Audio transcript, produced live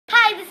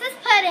Hi, this is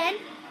Puddin',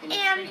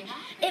 and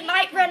it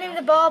might run in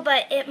the ball,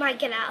 but it might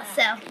get out,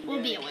 so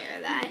we'll be aware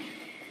of that.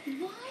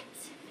 What?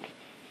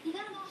 You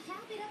got him all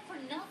happy up for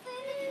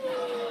nothing?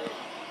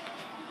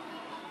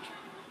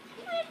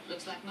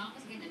 Looks like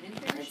Mama's getting an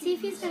infection. Let's see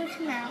if he's going to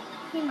come out.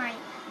 He might.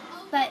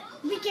 But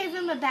we gave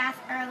him a bath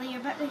earlier,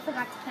 but we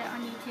forgot to put it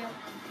on YouTube.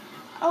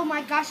 Oh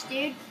my gosh,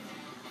 dude.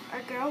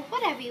 Or girl,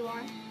 whatever you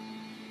want.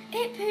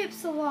 It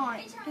poops a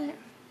lot.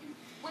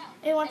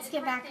 It wants to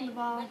get back in the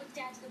ball.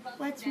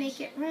 Let's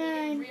make it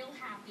run. Run.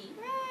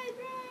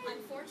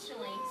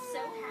 Unfortunately, so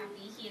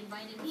happy he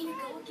invited me to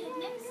go again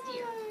next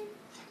year.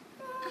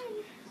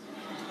 Run.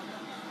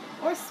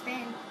 Or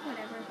spin,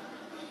 whatever.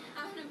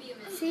 I'm gonna be a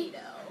mosquito. See?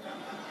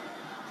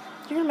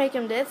 You're gonna make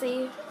him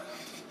dizzy.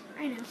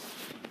 I know.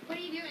 What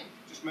are you doing?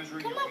 Just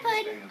measuring Come your on,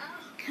 bud.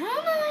 Come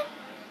on.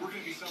 We're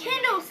gonna be selling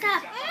Kendall,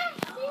 stop.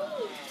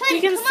 You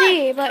can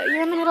see, but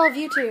you're in the middle of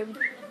YouTube.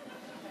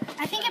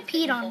 I think it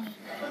peed on me.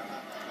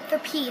 For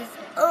peas.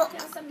 Oh. Now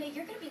someday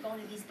you're gonna be going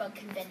to these bug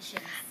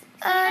conventions.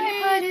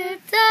 I need a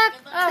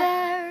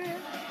doctor.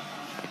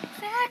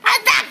 A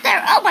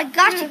doctor! Oh my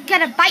gosh, it's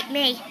gonna bite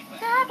me.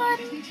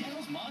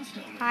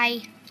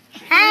 Hi.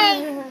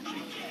 Hi.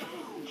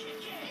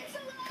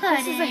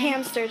 This is a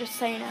hamster, just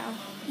so you know.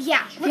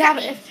 Yeah.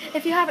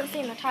 If you haven't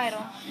seen the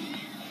title.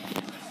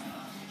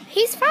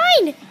 He's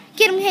fine.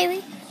 Get him,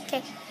 Haley.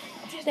 Okay.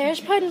 There's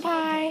Puddin'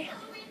 Pie.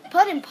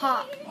 Puddin'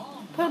 Pop.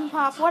 Puddin'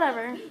 Pop,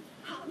 whatever.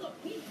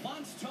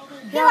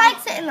 He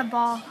likes it in the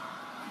ball.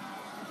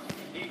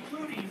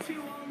 including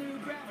 2 all-new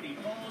Gravity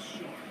Ball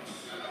shorts.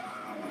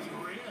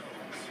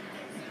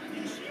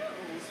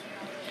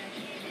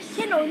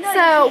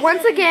 So,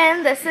 once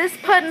again, this is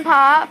Puddin'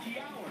 Pop.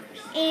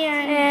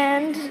 And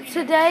And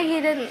today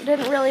he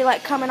didn't really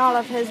like coming out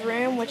of his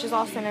room, which is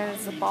also known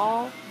as the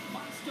ball.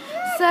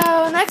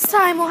 So next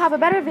time we'll have a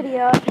better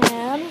video of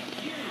him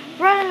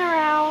running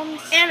around.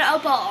 and a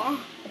ball.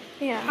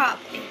 Yeah, Pop.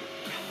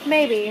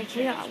 maybe. I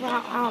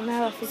don't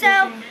know if he's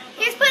So,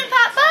 here's Puddin'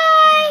 Pop.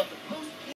 Bye!